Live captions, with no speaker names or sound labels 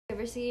You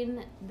ever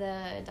seen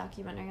the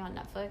documentary on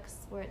Netflix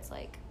where it's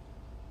like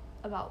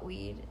about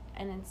weed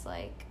and it's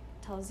like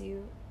tells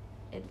you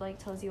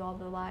all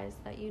the lies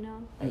that you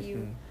know that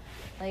you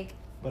like.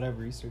 But I've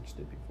researched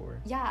it before.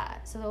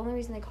 Yeah, so the only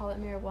reason they call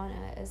it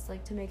marijuana is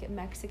like to make it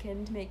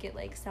Mexican, to make it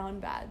like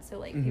sound bad, so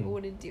like people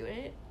wouldn't do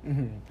it.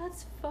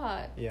 That's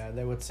fucked. Yeah,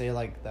 they would say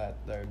like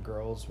that the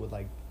girls would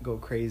like go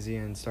crazy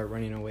and start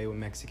running away with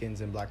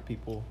Mexicans and black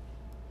people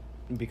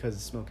because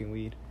of smoking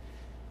weed.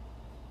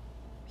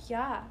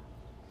 Yeah.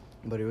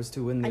 But it was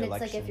to win the election.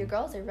 And it's like if your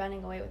girls are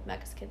running away with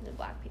Mexicans and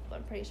black people,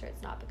 I'm pretty sure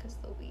it's not because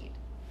of the weed.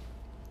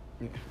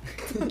 Yeah.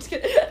 I'm just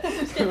kidding. I'm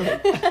just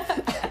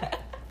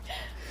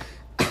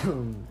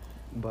kidding.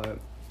 But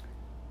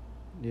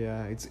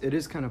yeah, it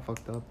is kind of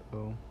fucked up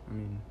though. I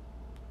mean,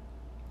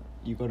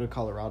 you go to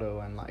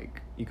Colorado and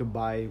like you could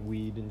buy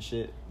weed and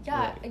shit. Yeah,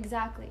 like,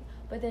 exactly.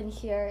 But then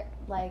here,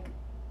 like,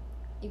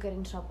 you get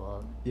in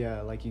trouble. Yeah,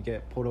 like you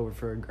get pulled over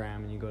for a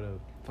gram and you go to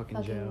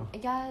fucking jail.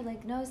 Yeah,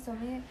 like no, so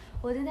many.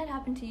 Well, didn't that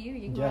happen to you?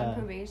 You go on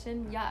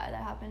probation. Yeah,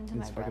 that happened to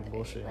my brother. It's fucking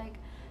bullshit. Like,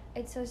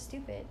 it's so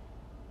stupid.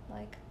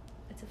 Like,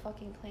 it's a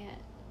fucking plant.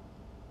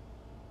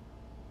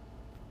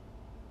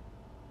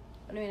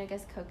 I mean, I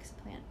guess coke's a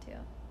plant too,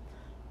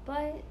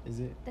 but is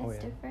it? That's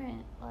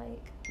different.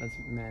 Like, that's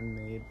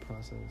man-made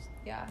process.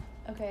 Yeah.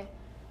 Okay.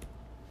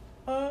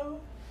 What are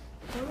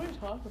we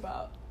talking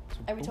about?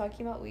 Are we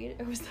talking about weed,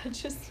 or was that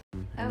just?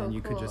 And then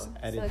you could just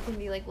edit. So it can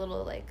be like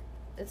little, like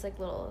it's like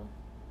little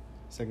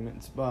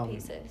segments,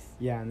 pieces.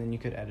 Yeah, and then you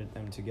could edit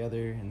them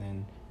together, and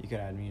then you could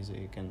add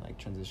music and like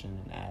transition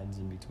and ads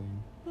in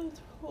between.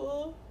 That's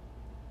cool.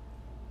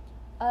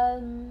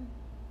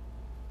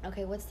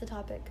 Okay, what's the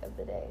topic of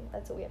the day?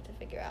 That's what we have to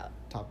figure out.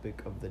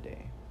 Topic of the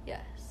day.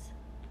 Yes.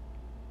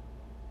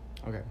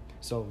 Okay,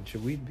 so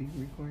should we be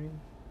recording?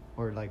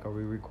 Or, like, are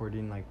we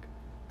recording, like,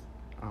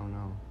 I don't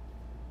know.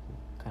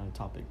 What kind of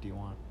topic do you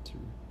want to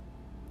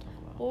talk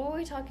about? What were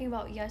we talking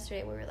about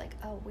yesterday? We were like,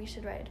 oh, we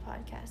should write a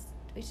podcast.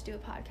 We should do a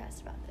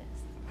podcast about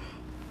this.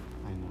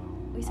 I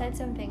know. We said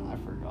something. I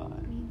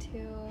forgot. Me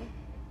too.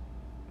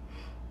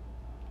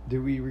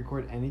 Did we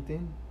record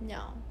anything?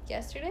 No.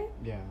 Yesterday?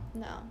 Yeah.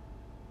 No.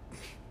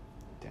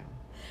 Damn.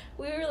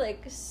 We were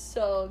like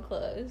so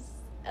close,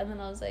 and then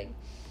I was like,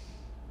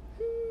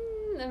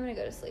 I'm gonna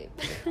go to sleep.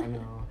 I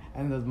know,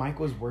 and the mic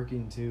was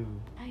working too.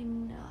 I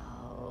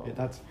know. Yeah,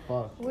 that's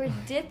fucked. We're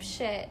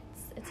dipshits.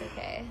 It's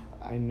okay.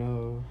 I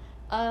know.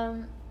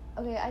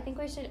 Okay, I think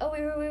we should. Oh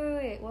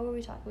wait. What were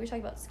we talking? We were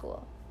talking about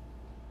school,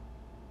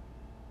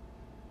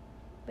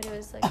 but it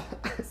was like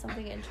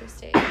something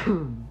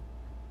interesting.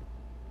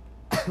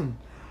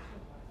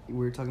 We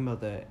were talking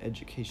about the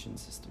education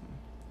system.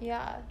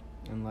 Yeah.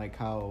 And like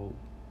how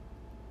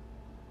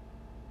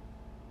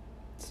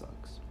it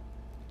sucks.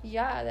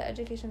 Yeah, the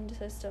education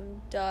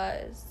system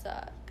does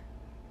suck.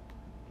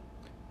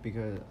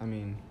 Because, I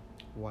mean,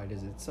 why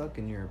does it suck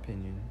in your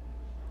opinion?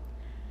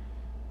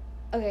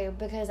 Okay,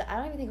 because I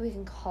don't even think we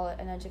can call it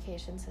an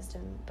education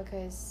system,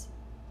 because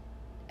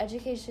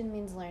education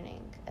means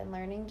learning, and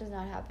learning does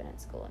not happen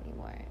at school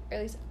anymore. Or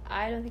at least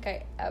I don't think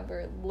I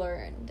ever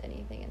learned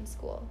anything in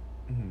school.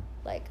 Mm-hmm.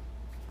 Like,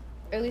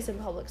 or at least in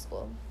public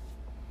school.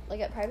 Like,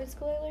 at private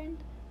school I learned,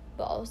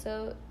 but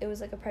also it was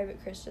like a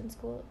private Christian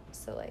school,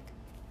 so like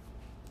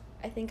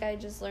I think I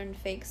just learned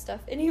fake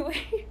stuff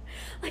anyway.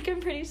 Like,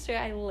 I'm pretty sure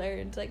I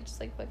learned like just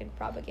like fucking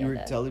propaganda. You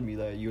were telling me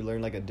that you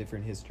learned like a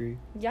different history.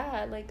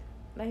 Yeah, like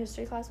my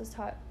history class was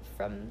taught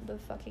from the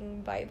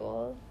fucking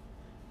Bible.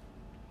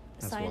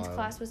 That's Science wild.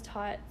 class was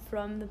taught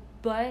from the,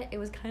 but it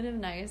was kind of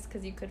nice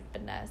because you could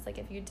finesse, like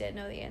if you did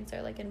know the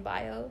answer, like in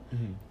bio.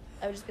 Mm-hmm.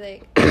 I would just be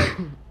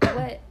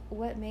like,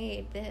 what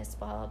made this,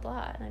 blah, blah,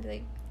 blah. And I'd be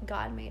like,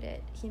 God made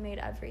it. He made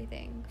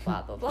everything,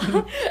 blah, blah, blah.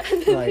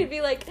 And then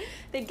Like,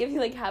 they'd give me,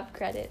 like, half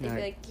credit. They'd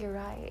be like, you're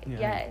right. Yeah.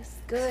 Yes.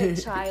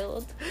 Good,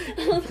 child.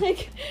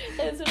 Like,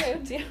 that's what I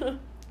would do.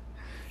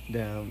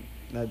 Damn,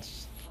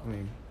 that's, I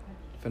mean,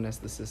 finesse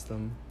the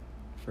system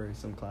for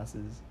some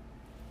classes.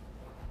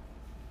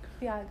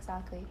 Yeah,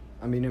 exactly.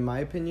 I mean, in my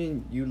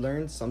opinion, you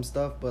learn some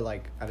stuff, but,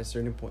 like, at a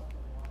certain point...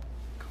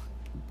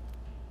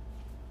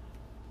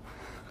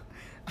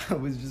 I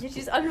was just... You're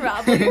just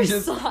unraveling your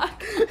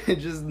sock. It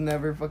just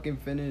never fucking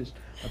finished.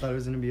 I thought it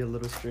was going to be a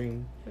little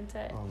string.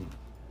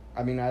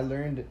 I mean, I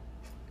learned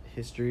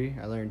history.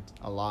 I learned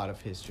a lot of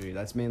history.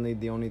 That's mainly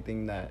the only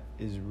thing that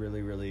is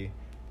really, really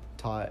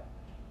taught,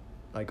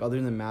 like,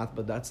 other than math,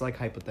 but that's, like,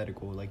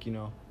 hypothetical. Like, you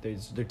know,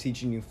 they're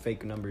teaching you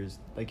fake numbers.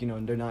 Like, you know,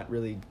 they're not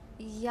really...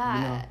 Yeah.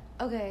 You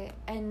know? Okay,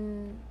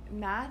 and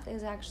math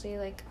is actually,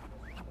 like,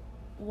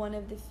 one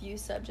of the few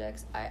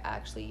subjects I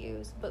actually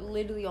use, but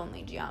literally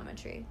only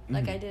geometry. Mm-hmm.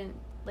 Like, I didn't,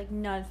 like,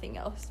 nothing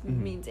else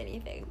means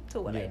anything to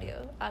what I do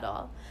at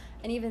all.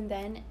 And even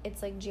then,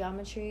 it's, like,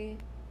 geometry,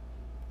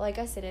 well, I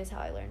guess it is how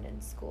I learned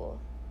in school.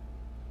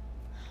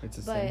 It's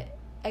the same. But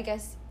I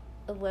guess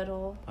a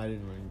little. I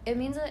didn't learn. It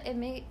means that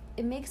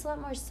it makes a lot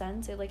more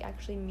sense. It, like,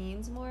 actually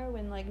means more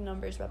when, like,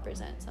 numbers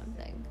represent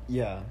something.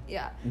 Yeah.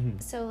 Yeah. Mm-hmm.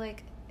 So,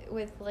 like,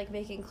 with, like,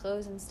 making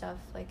clothes and stuff,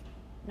 like,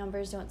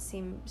 numbers don't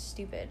seem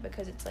stupid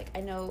because it's like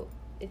I know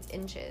it's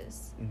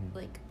inches. Mm-hmm.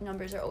 Like,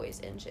 numbers are always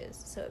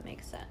inches, so it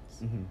makes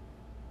sense. Mm-hmm.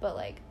 But,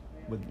 like,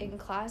 in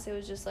class, it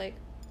was just, like...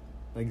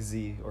 Like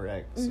Z or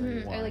X mm-hmm.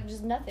 or Y. Or, like,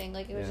 just nothing.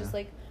 Like, it was just,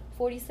 like,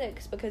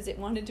 46 because it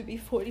wanted to be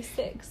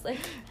 46. Like...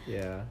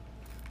 Yeah.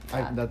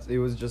 Yeah. It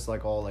was just,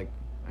 like, all, like,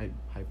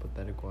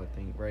 hypothetical, I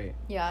think, right?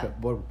 Yeah. But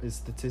what, is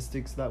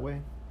statistics that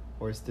way?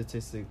 Or is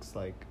statistics,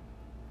 like...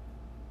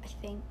 I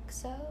think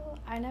so.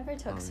 I never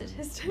took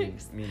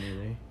statistics. Me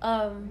neither.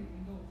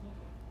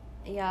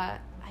 Yeah,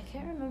 I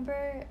can't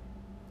remember.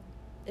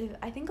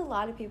 I think a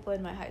lot of people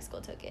in my high school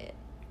took it.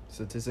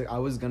 Statistics? I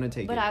was gonna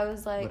take it. But I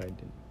was like... But I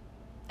didn't.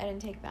 I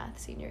didn't take math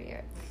senior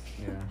year.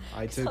 Yeah,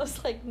 I took... So I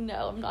was like,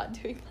 no, I'm not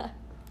doing that.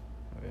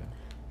 Oh, yeah.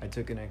 I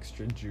took an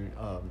extra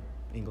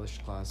English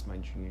class my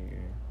junior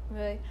year.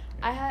 Really?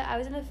 Yeah. I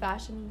was in a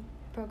fashion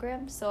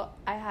program, so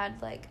I had,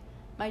 like...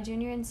 My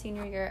junior and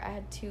senior year, I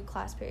had 2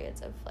 class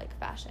periods of, like,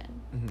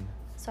 fashion. Mm-hmm.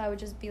 So I would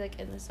just be, like,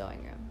 in the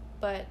sewing room.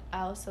 But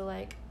I also,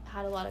 like,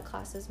 had a lot of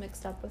classes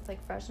mixed up with,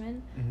 like,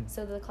 freshmen. Mm-hmm.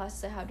 So the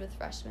classes I had with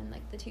freshmen,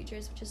 like, the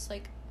teachers just,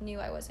 like, knew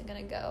I wasn't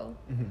going to go.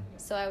 Mm-hmm.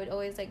 So I would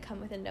always, like, come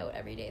with a note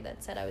every day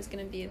that said I was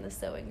going to be in the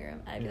sewing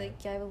room. And I'd be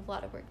like, yeah, I have a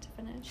lot of work to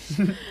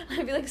finish.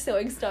 I'd be, like,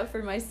 sewing stuff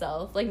for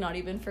myself, like, not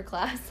even for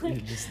class. Like,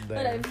 You're just there.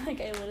 but I'd be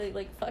like, I literally,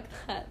 like, fuck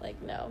that. Like,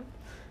 no.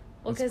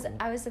 Well, because cool.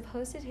 I was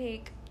supposed to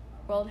take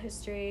world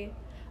history.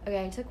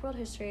 Okay, I took world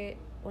history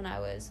when I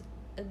was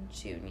a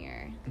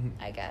junior, mm-hmm.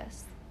 I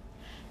guess.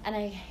 And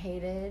I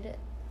hated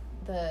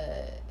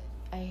the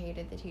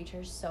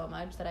teacher so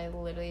much that I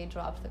literally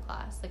dropped the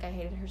class. Like, I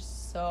hated her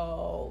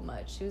so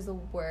much. She was the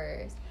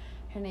worst.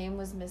 Her name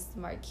was Miss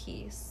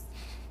Marquise.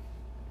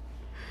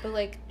 But,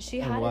 like,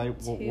 she had a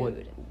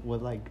tude.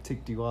 What, like,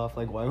 ticked you off?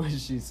 Like, why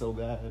was she so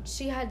bad?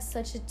 She had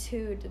such a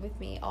tude with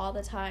me all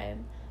the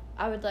time.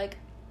 I would, like,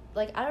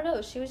 I don't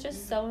know. She was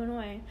just so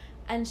annoying.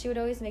 And she would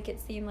always make it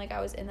seem like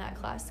I was in that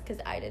class because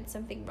I did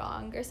something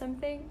wrong or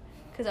something.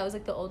 Because I was,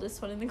 like, the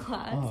oldest one in the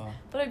class.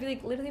 But I'd be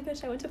like, literally,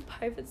 bitch, I went to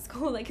private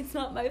school. Like, it's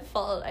not my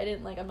fault.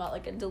 I'm not,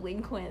 like, a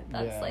delinquent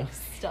that's, like,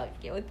 stuck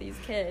with these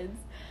kids.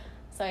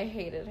 So I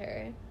hated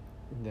her.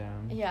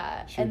 Damn.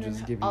 Yeah. She and would just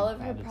then give you all of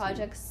her attitude.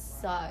 projects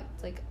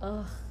sucked. Like,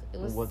 ugh. It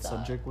was What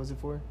subject was it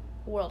for?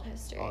 World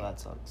history. Oh, that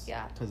sucks.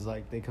 Yeah. Because,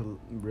 like, they could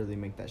really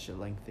make that shit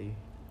lengthy.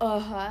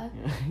 Uh-huh.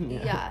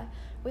 Yeah.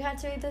 We had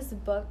to read this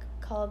book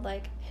called,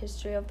 like,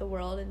 History of the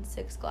World in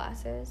 6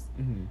 classes.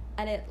 Mm-hmm.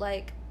 And it,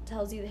 like,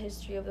 tells you the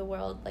history of the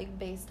world, like,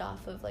 based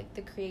off of, like,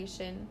 the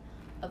creation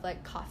of,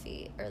 like,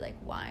 coffee or, like,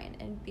 wine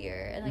and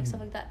beer and, like,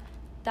 stuff like that.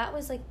 That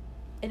was, like,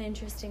 an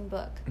interesting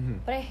book. Mm-hmm.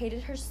 But I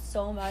hated her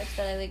so much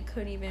that I, like,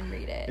 couldn't even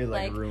read it. It,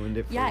 like, ruined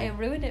it for you? Yeah, it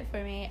ruined it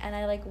for me. And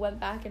I, like, went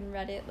back and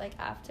read it, like,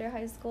 after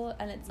high school,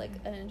 and it's, like,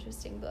 an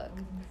interesting book.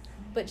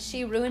 But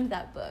she ruined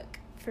that book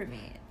for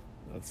me.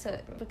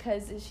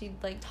 Because she,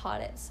 like,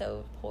 taught it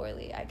so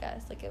poorly, I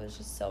guess. Like, it was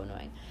just so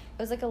annoying.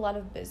 It was, like, a lot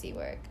of busy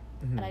work.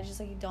 Mm-hmm. And I just,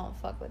 like, don't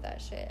fuck with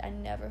that shit. I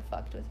never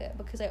fucked with it.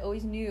 Because I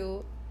always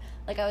knew,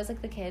 like, I was,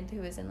 like, the kid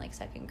who was in, like,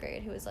 2nd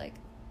grade who was, like,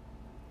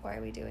 why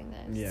are we doing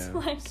this? Yeah,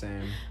 like,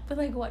 same. But,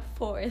 like, what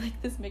for? Like,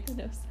 this makes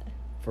no sense.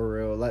 For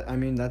real. Like, I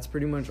mean, that's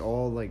pretty much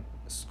all, like,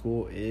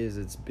 school is.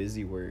 It's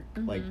busy work.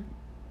 Mm-hmm. Like,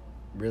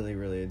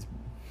 really, it's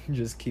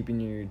just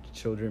keeping your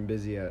children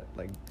busy at,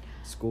 like,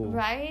 school.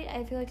 Right?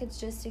 I feel like it's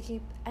just to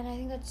keep... And I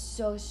think that's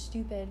so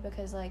stupid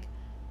because, like,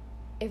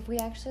 if we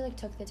actually, like,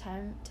 took the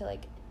time to,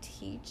 like,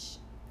 teach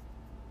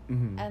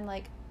mm-hmm. and,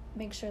 like,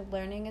 make sure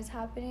learning is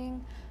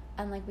happening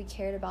and, like, we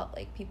cared about,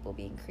 like, people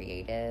being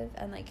creative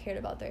and, like, cared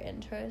about their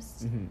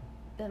interests, mm-hmm.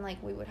 then,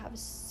 like, we would have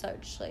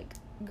such, like,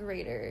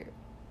 greater,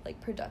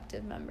 like,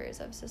 productive members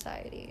of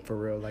society. For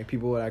real. Like,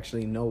 people would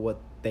actually know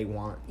what they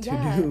want to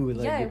do.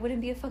 Like, yeah, it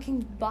wouldn't be fucking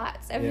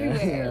bots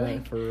everywhere. Yeah,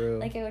 like, for real.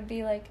 Like, it would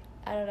be, like,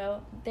 I don't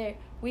know,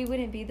 we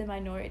wouldn't be the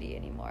minority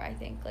anymore, I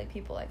think, like,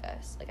 people like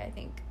us. Like, I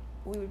think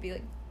we would be,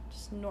 like,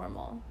 just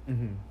normal,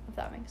 mm-hmm. if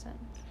that makes sense.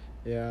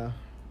 Yeah,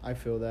 I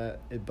feel that.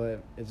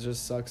 But it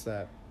just sucks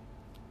that...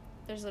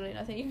 There's literally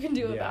nothing you can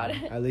do about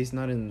it. At least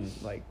not in,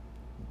 like,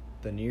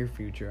 the near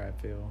future, I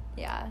feel.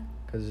 Yeah.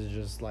 Because it's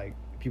just, like,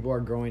 people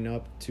are growing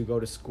up to go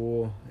to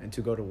school and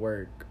to go to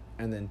work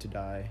and then to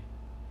die.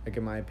 Like,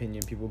 in my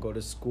opinion, people go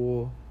to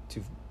school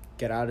to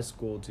get out of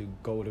school to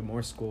go to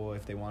more school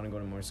if they want to go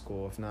to more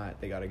school. If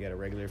not, they gotta get a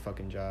regular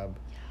fucking job.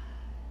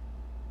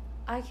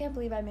 I can't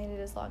believe I made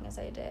it as long as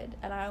I did,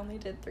 and I only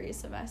did 3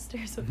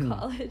 semesters of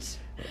college.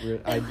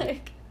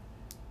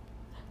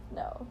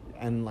 No.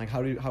 And, like,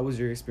 how was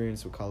your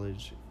experience with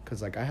college?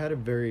 Because, like, I had a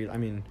very, I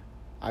mean,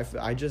 I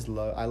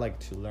like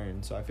to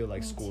learn, so I feel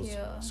like school's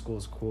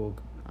cool.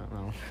 I don't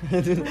know.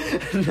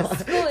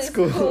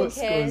 School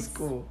is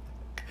cool.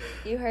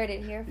 You heard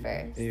it here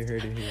first. You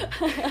heard it here.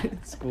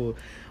 It's cool.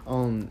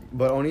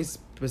 But only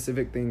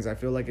specific things. I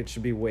feel like it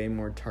should be way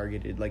more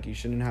targeted. Like, you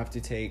shouldn't have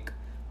to take,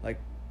 like,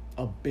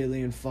 1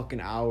 billion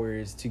fucking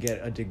hours to get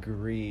a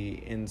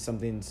degree in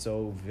something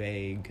so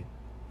vague.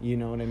 You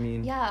know what I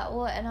mean? Yeah,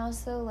 well, and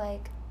also,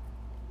 like,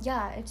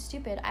 yeah, it's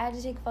stupid. I had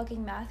to take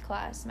fucking math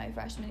class my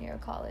freshman year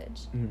of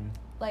college. Mm-hmm.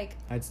 Like...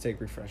 I had to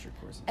take refresher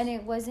courses. And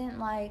it wasn't,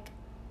 like...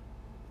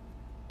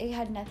 it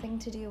had nothing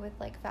to do with,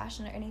 like,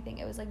 fashion or anything.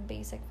 It was, like,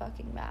 basic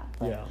fucking math.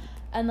 Like, yeah.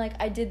 And, like,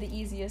 I did the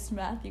easiest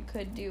math you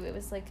could do. It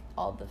was, like,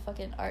 all the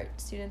fucking art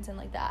students and,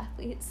 like, the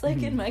athletes,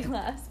 like, in my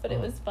class. But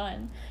it was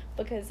fun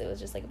because it was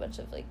just, like, a bunch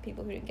of, like,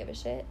 people who didn't give a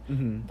shit.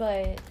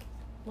 But,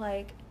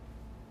 like,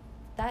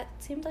 that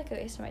seemed like a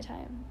waste of my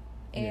time.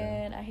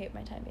 And I hate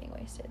my time being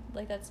wasted.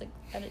 Like, that's, like,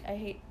 I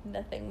hate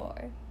nothing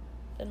more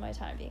than my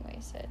time being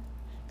wasted.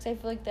 Because I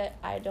feel like that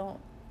I don't,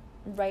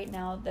 right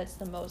now, that's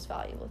the most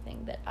valuable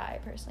thing that I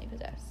personally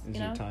possess. Is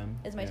you know? your time?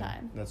 Is my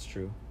time. That's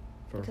true.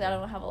 Because I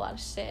don't have a lot of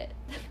shit.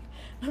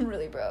 I'm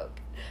really broke.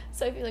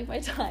 So I feel like my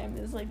time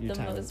is, like, the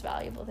most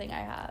valuable thing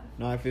I have.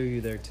 No, I feel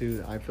you there,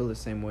 too. I feel the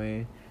same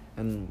way.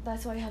 And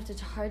that's why you have to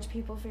charge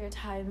people for your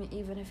time,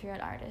 even if you're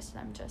an artist.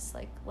 And I'm just,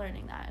 like,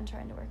 learning that and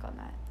trying to work on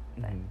that.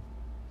 But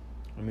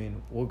I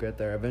mean, we'll get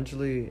there.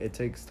 Eventually, it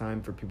takes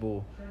time for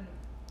people,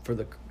 for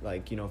the,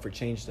 like, you know, for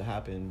change to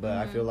happen. But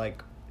I feel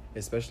like,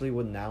 especially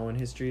with now in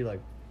history,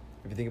 like,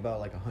 if you think about,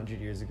 like,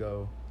 100 years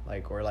ago,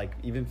 like, or, like,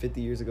 even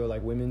 50 years ago,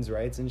 like, women's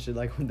rights and shit,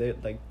 like, when they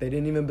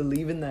didn't even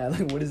believe in that.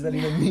 Like, what does that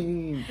even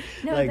mean?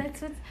 No, like,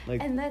 that's what's,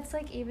 like, and that's,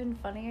 like, even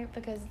funnier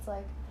because it's,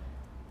 like,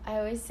 I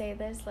always say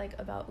this, like,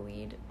 about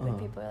weed, when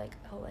people are like,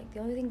 oh, like,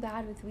 the only thing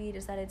bad with weed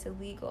is that it's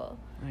illegal.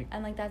 Like,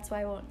 and, like, that's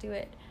why I won't do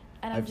it.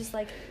 And I'm just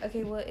like,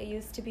 okay, well, it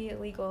used to be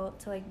illegal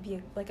to, like, be,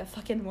 like, a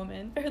fucking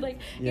woman. Or, like,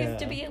 it used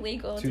to be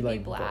illegal to like,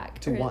 be black.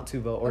 To want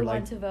to vote. Or, like,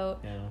 want to vote.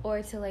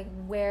 Or to, like,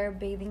 wear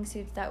bathing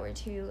suits that were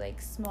too, like,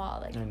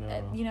 small. Like,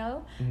 you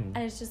know? And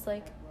it's just,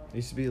 like... It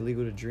used to be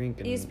illegal to drink.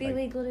 And, it used to be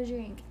illegal to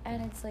drink.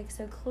 And it's, like,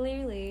 so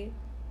clearly...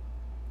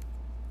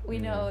 We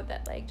know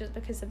that, like, just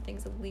because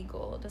something's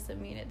illegal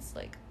doesn't mean it's,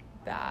 like,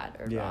 bad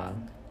or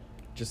wrong.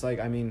 Just, like,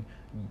 I mean,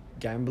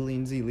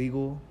 gambling's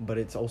illegal, but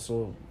it's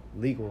also...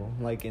 legal,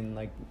 like, in,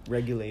 like,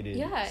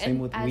 regulated. Same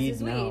with weed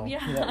now.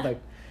 Like,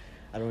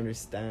 I don't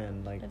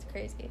understand. Like, that's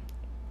crazy.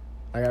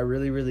 Like, I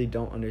really, really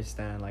don't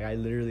understand. Like,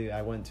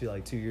 I went to,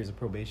 like, 2 years of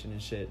probation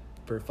and shit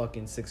for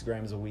fucking 6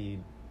 grams of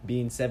weed,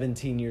 being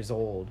 17 years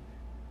old,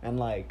 and,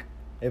 like,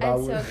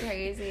 that's so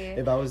crazy.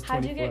 If I was 24,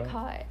 how'd you get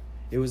caught?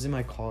 It was in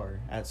my car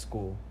at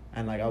school,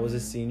 and, like, I was a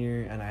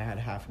senior and I had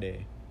half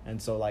day. And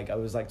so, like, I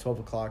was, like, 12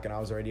 o'clock, and I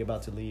was already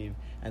about to leave,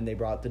 and they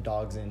brought the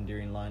dogs in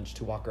during lunch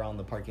to walk around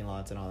the parking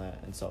lots and all that.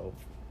 And so,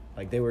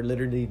 like, they were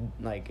literally,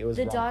 like, it was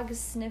the wrong. dogs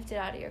sniffed it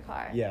out of your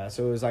car. Yeah,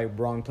 so it was, like,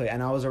 wrong place.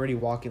 And I was already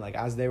walking, like,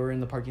 as they were in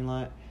the parking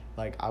lot,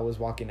 like, I was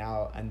walking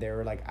out, and they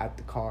were, like, at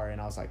the car,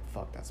 and I was like,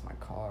 fuck, that's my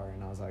car.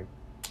 And I was like...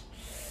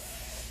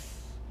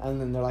 And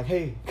then they're like,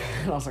 hey.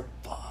 And I was like,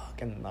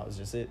 fuck. And that was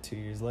just it, 2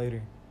 years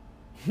later.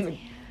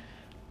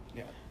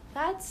 Yeah.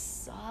 That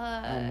sucks.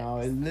 I know,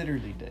 it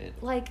literally did.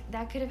 Like,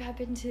 that could have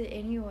happened to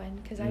anyone,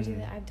 because I do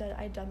that.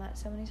 I've done that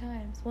so many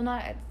times. Well,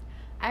 I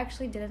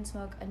actually didn't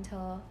smoke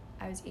until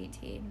I was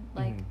 18.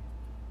 Like,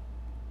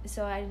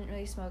 so I didn't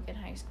really smoke in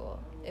high school.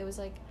 It was,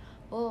 like,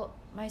 well,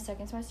 my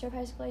second semester of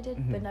high school I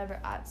did, but never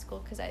at school,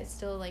 because I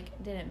still, like,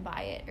 didn't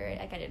buy it, or,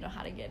 like, I didn't know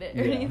how to get it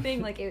or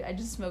anything. Like, I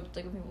just smoked,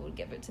 like, when people would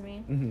give it to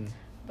me.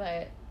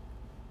 But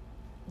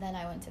then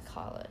I went to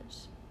college.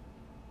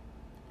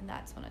 And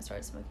that's when I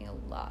started smoking a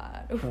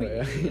lot of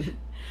weed.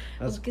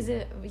 Because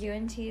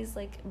UNT is,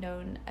 like,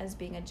 known as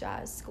being a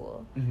jazz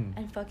school.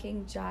 And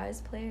fucking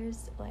jazz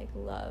players, like,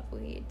 love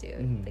weed,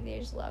 dude. Like, they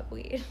just love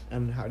weed.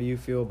 And how do you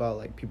feel about,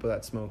 like, people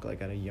that smoke,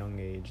 like, at a young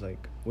age?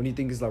 Like, when do you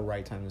think is the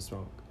right time to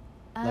smoke?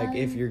 Like,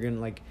 if you're gonna,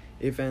 like,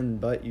 if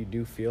and but you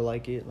do feel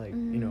like it, like,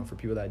 you know, for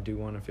people that do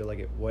want to feel like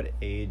it, what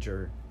age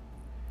or...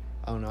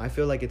 I don't know. I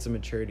feel like it's a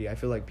maturity. I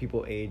feel like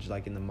people age,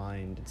 like, in the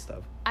mind and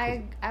stuff.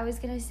 I was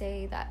going to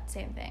say that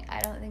same thing. I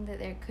don't think that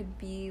there could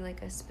be,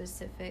 like, a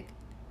specific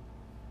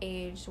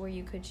age where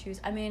you could choose.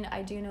 I mean,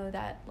 I do know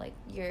that, like,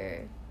 your,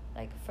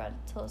 like,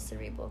 frontal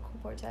cerebral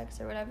cortex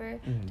or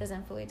whatever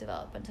doesn't fully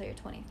develop until you're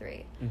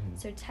 23.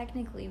 So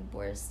technically,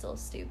 we're still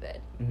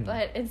stupid.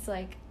 But it's,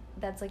 like,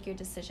 that's, like, your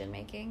decision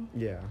making.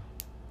 Yeah.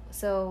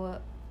 So,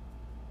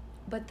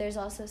 but there's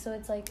also, so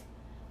it's, like,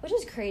 which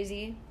is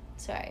crazy.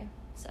 Sorry.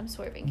 I'm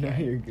swerving here. No,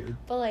 you're good.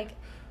 But, like,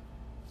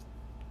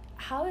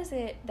 how is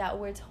it that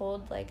we're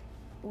told, like,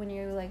 when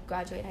you, like,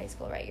 graduate high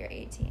school, right, you're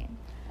 18,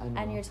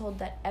 and you're told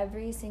that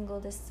every single,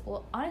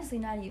 well, honestly,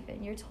 not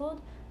even, you're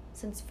told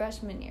since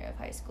freshman year of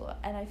high school,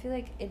 and I feel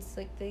like it's,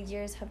 like, the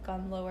years have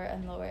gone lower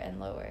and lower and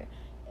lower,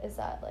 is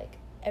that, like,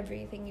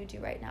 everything you do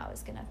right now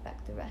is going to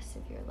affect the rest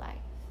of your life.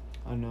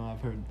 I know, I've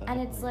heard that. And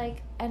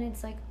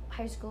it's like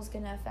high school's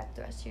gonna affect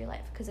the rest of your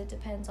life because it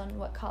depends on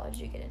what college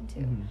you get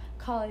into.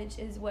 College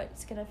is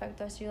what's gonna affect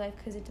the rest of your life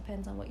because it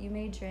depends on what you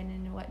major in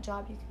and what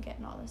job you can get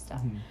and all this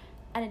stuff.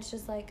 And it's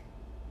just like,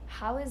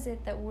 how is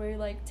it that we're,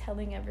 like,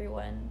 telling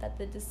everyone that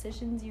the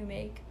decisions you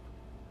make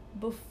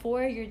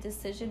before your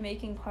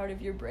decision-making part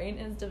of your brain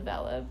is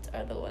developed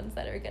are the ones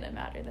that are gonna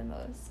matter the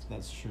most?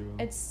 That's true.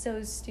 It's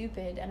so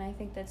stupid, and I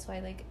think that's why,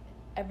 like,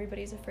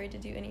 everybody's afraid to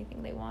do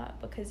anything they want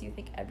because you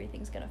think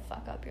everything's gonna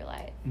fuck up your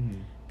life.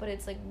 But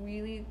it's, like,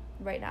 really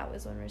right now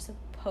is when we're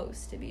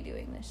supposed to be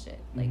doing this shit.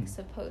 Like,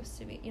 supposed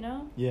to be, you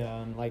know?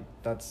 Yeah, and, like,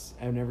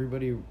 and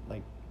everybody,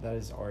 like, that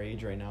is our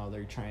age right now,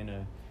 they're trying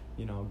to,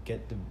 you know,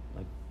 get the,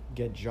 like,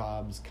 get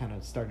jobs, kind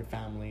of start a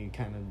family,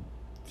 kind of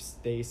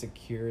stay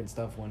secure and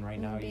stuff, when right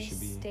now you should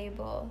be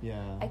stable.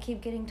 Yeah. I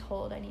keep getting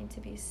told I need to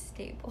be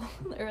stable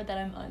or that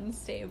I'm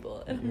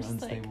unstable, and You're I'm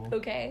just unstable. like,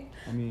 okay.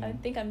 I mean, I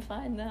think I'm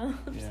fine now.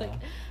 I'm just like,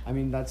 I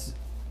mean,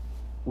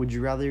 would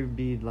you rather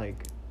be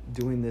like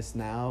doing this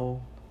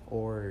now,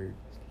 or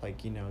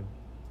like, you know,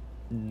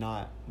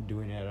 not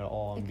doing it at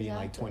all and being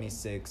like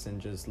 26 and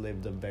just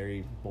lived a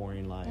very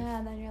boring life? Yeah,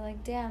 and then you're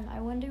like, damn, I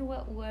wonder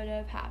what would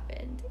have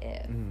happened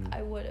if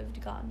I would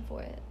have gone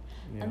for it.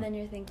 Yeah. And then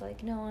you think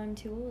like, no, I'm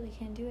too old, I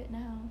can't do it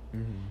now.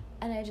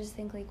 And I just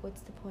think like,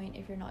 what's the point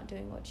if you're not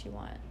doing what you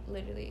want,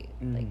 literally,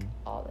 like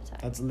all the time?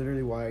 That's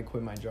literally why I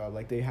quit my job.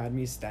 Like, they had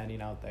me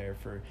standing out there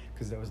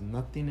because there was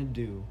nothing to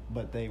do,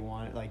 but they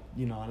wanted, like,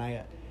 you know,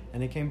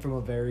 and it came from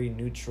a very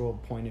neutral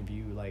point of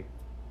view. Like,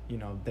 you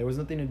know, there was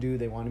nothing to do.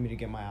 They wanted me to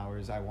get my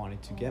hours. I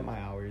wanted to get my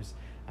hours,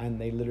 and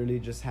they literally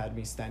just had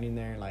me standing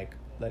there, like,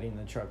 letting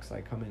the trucks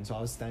like come in. So I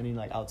was standing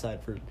like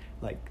outside for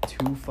like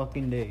 2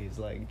 fucking days,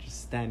 like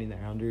just standing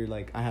there under,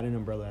 like, I had an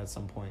umbrella at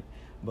some point,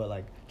 but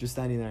like just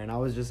standing there, and I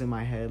was just in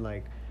my head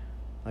like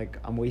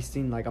I'm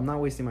not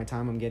wasting my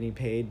time, I'm getting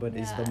paid, but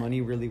is the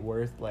money really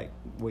worth like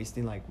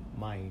wasting like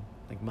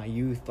my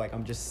youth? Like,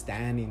 I'm just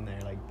standing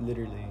there, like,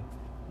 literally,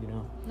 you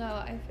know? No,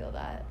 I feel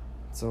that.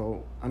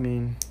 So I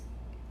mean,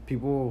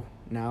 people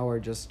now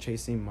are just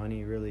chasing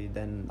money, really.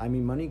 Then I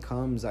mean, money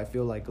comes, I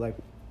feel like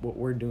what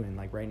we're doing,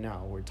 like right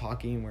now, we're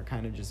talking, we're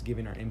kind of just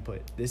giving our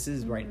input. This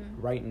is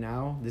right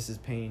now, this is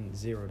paying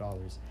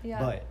 $0.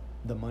 Yeah. But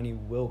the money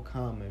will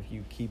come if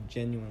you keep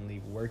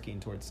genuinely working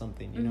towards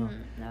something, you know?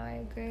 No,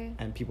 I agree.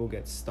 And people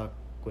get stuck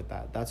with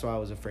that. That's what I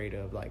was afraid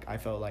of. Like, I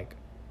felt like,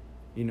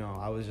 you know,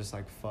 I was just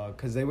like, fuck.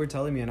 Because they were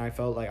telling me, and I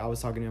felt like, I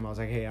was talking to him, I was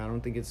like, hey, I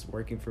don't think it's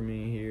working for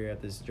me here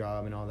at this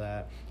job and all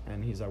that.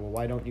 And he's like, well,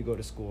 why don't you go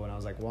to school? And I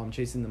was like, well, I'm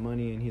chasing the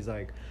money. And he's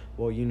like,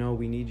 well, you know,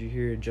 we need you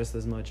here just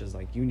as much as,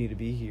 like, you need to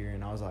be here.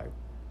 And I was like,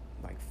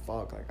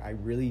 fuck, like, I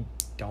really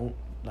don't,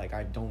 like,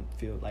 I don't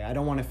feel, like, I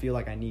don't want to feel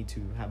like I need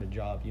to have a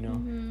job, you know?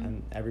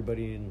 And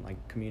everybody in,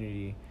 like,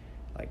 community,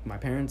 like, my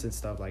parents and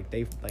stuff, like,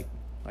 they, like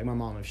my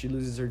mom, if she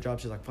loses her job,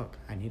 she's like, fuck,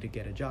 I need to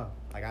get a job.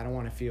 Like, I don't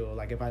want to feel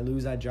like if I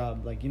lose that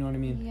job, like, you know what I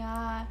mean?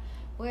 Yeah,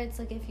 where it's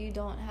like, if you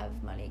don't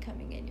have money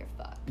coming in, you're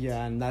fucked.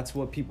 Yeah, and that's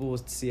what people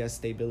see as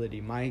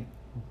stability.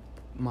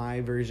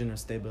 My version of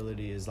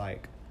stability is,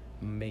 like,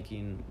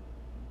 making,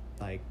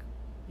 like,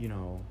 you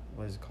know,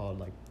 what is it called?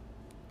 Like,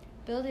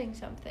 building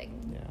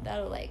something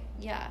that'll, like,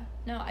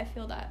 no, I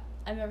feel that.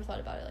 I've never thought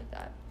about it like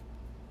that.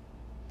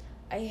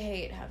 I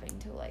hate having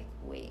to, like,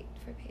 wait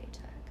for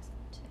paychecks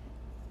and shit.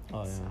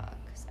 It sucks.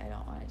 I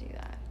don't want to do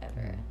that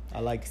ever. I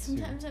like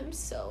sometimes I'm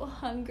so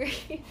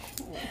hungry.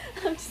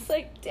 I'm just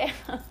like, damn.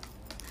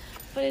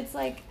 But it's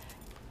like,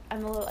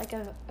 I'm a little like,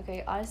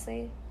 okay,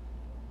 honestly,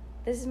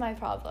 this is my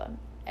problem,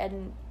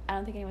 and I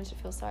don't think anyone should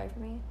feel sorry for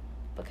me,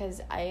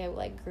 because I,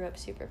 like, grew up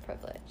super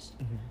privileged.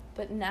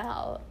 But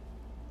now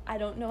I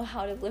don't know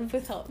how to live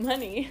without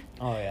money.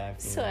 Oh yeah.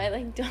 So I,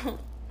 like, don't,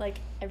 like,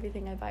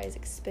 everything I buy is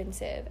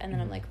expensive, and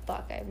then I'm like,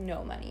 fuck, I have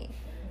no money,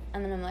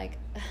 and then I'm like,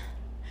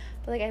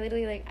 but, like, I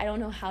literally, like, I don't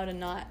know how to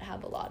not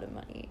have a lot of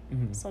money.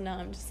 So now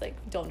I'm just, like,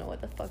 don't know what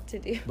the fuck to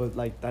do. But,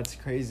 like, that's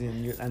crazy,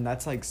 and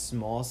that's, like,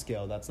 small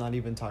scale. That's not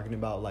even talking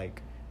about,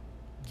 like,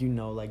 you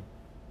know, like,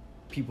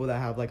 people that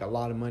have, like, a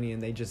lot of money,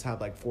 and they just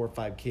have, like, 4 or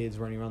 5 kids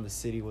running around the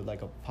city with,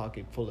 like, a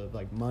pocket full of,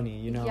 like, money,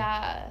 you know?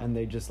 Yeah. And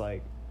they just,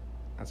 like,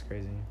 that's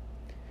crazy.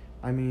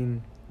 I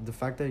mean, the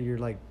fact that you're,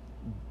 like,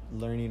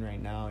 learning right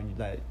now, and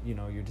that, you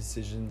know, your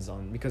decisions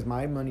on, because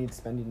my money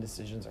spending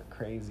decisions are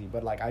crazy,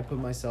 but, like, I put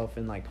myself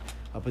in, like,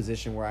 a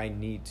position where I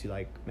need to,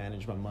 like,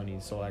 manage my money,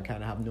 so I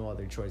kind of have no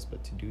other choice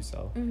but to do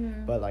so.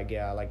 But, like,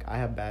 yeah, like, I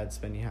have bad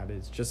spending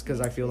habits just because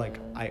I feel like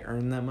I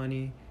earn that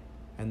money,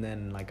 and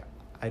then, like,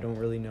 I don't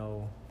really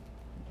know,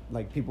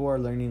 like, people are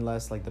learning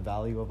less, like, the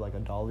value of, like,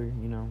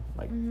 $1, you know,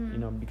 like, you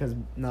know, because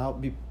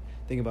now,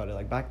 think about it,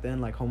 like, back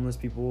then, like, homeless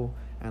people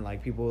and,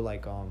 like, people,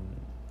 like,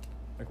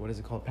 what is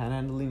it called,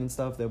 panhandling and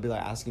stuff, they'll be,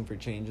 like, asking for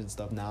change and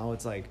stuff. Now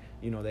it's like,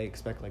 you know, they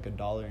expect, like,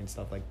 $1 and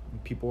stuff. Like,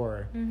 people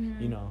are,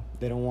 you know,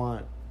 they don't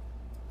want,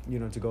 you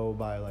know, to go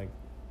buy, like,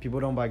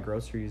 people don't buy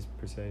groceries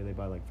per se, they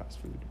buy, like,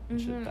 fast food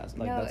and shit. That's,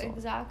 like, no, that's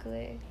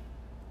exactly.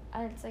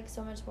 And it's, like,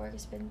 so much more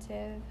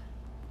expensive,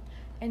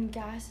 and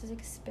gas is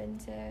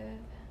expensive.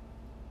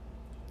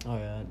 Oh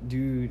yeah,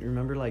 dude,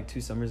 remember, like,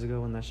 2 summers ago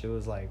when that shit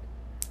was, like,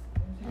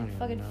 like,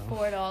 fucking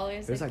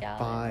 $4 there's, like, gallon.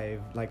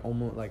 5, like,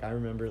 almost, like, I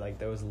remember, like,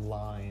 there was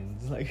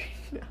lines, like,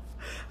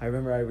 I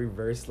remember I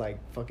reversed, like,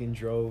 fucking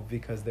drove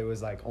because there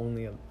was, like,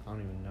 only I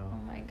don't even know.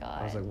 Oh my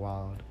god. I was, like,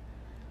 wild.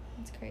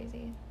 It's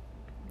crazy.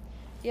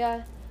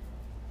 Yeah.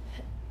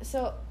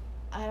 So,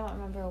 I don't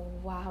remember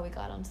how we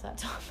got onto that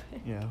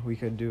topic. Yeah, we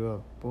could do a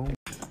boom.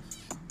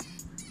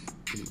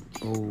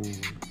 Oh.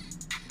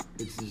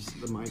 It's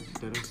just the mic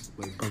that is,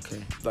 like...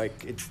 Okay.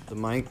 Like, it's the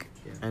mic,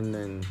 and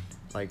then,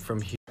 like,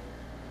 from here...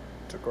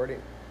 It's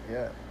recording?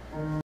 Yeah.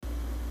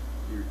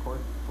 You record?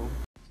 Boom.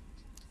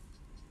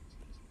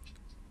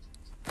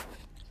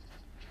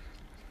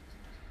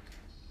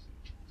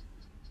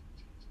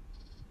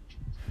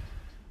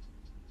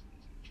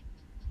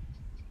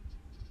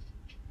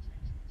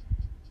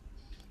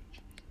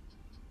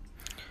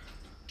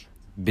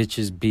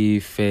 Bitches be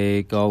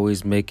fake,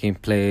 always making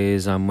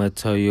plays. I'ma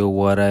tell you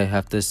what I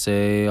have to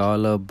say.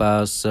 All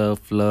about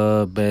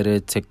self-love. Better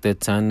take the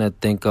time to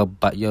think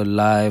about your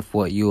life.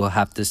 What you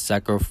have to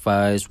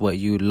sacrifice, what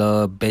you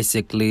love.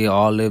 Basically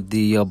all of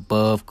the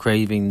above.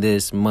 Craving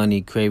this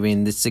money,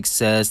 craving this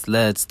success.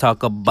 Let's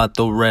talk about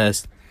the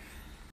rest.